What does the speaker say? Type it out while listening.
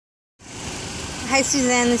Hi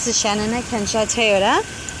Suzanne, this is Shannon at Kenshaw Toyota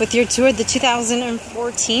with your tour of the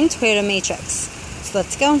 2014 Toyota Matrix. So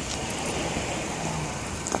let's go.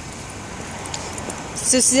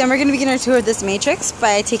 So Suzanne, we're going to begin our tour of this Matrix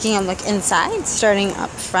by taking a look inside, starting up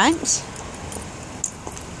front.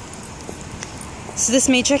 So this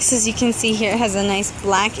Matrix, as you can see here, has a nice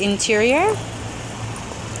black interior.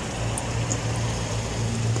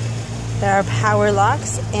 There are power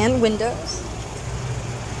locks and windows.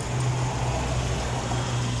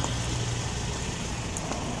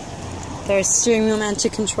 There's steering wheel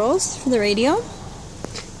mounted controls for the radio.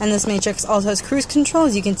 And this Matrix also has cruise control,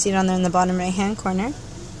 as you can see down there in the bottom right hand corner.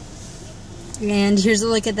 And here's a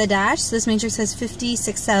look at the dash. So this Matrix has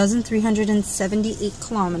 56,378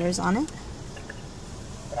 kilometers on it.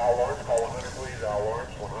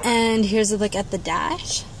 And here's a look at the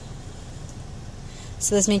dash.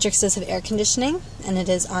 So this Matrix does have air conditioning, and it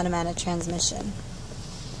is automatic transmission.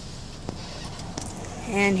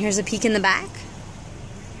 And here's a peek in the back.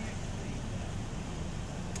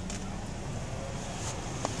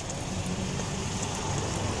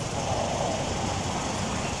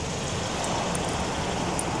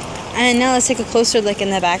 And now let's take a closer look in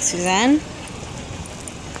the back, Suzanne.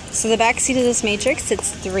 So the back seat of this Matrix sits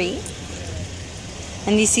 3.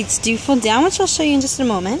 And these seats do fold down, which I'll show you in just a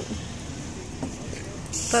moment.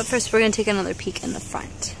 But first we're going to take another peek in the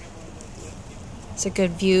front. It's a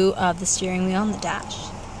good view of the steering wheel and the dash.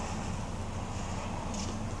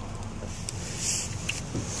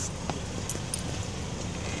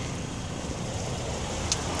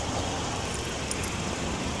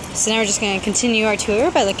 So now we're just going to continue our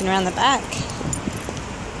tour by looking around the back.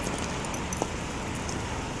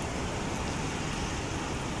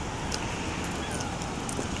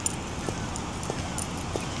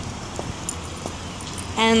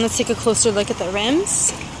 And let's take a closer look at the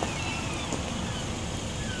rims.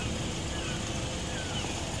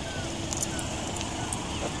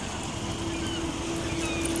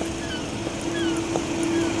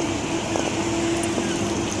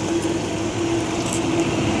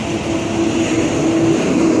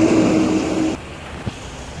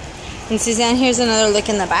 And Suzanne, here's another look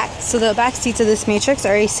in the back. So the back seats of this Matrix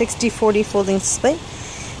are a 60-40 folding split.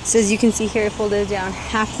 So as you can see here, it folded down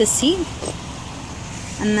half the seat.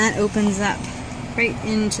 And that opens up right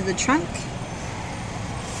into the trunk.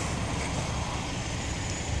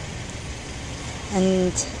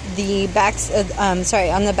 And the backs, on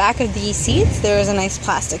the back of the seats, there is a nice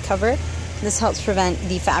plastic cover. This helps prevent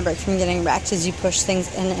the fabric from getting wrecked as you push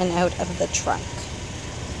things in and out of the trunk.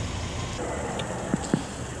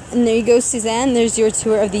 And there you go, Suzanne. There's your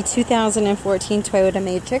tour of the 2014 Toyota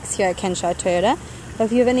Matrix here at Kenshaw Toyota.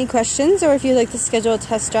 If you have any questions or if you'd like to schedule a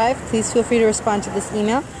test drive, please feel free to respond to this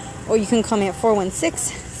email, or you can call me at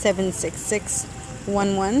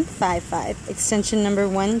 416-766-1155, extension number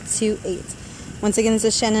 128. Once again, this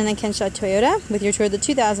is Shannon at Kenshaw Toyota with your tour of the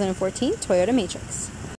 2014 Toyota Matrix.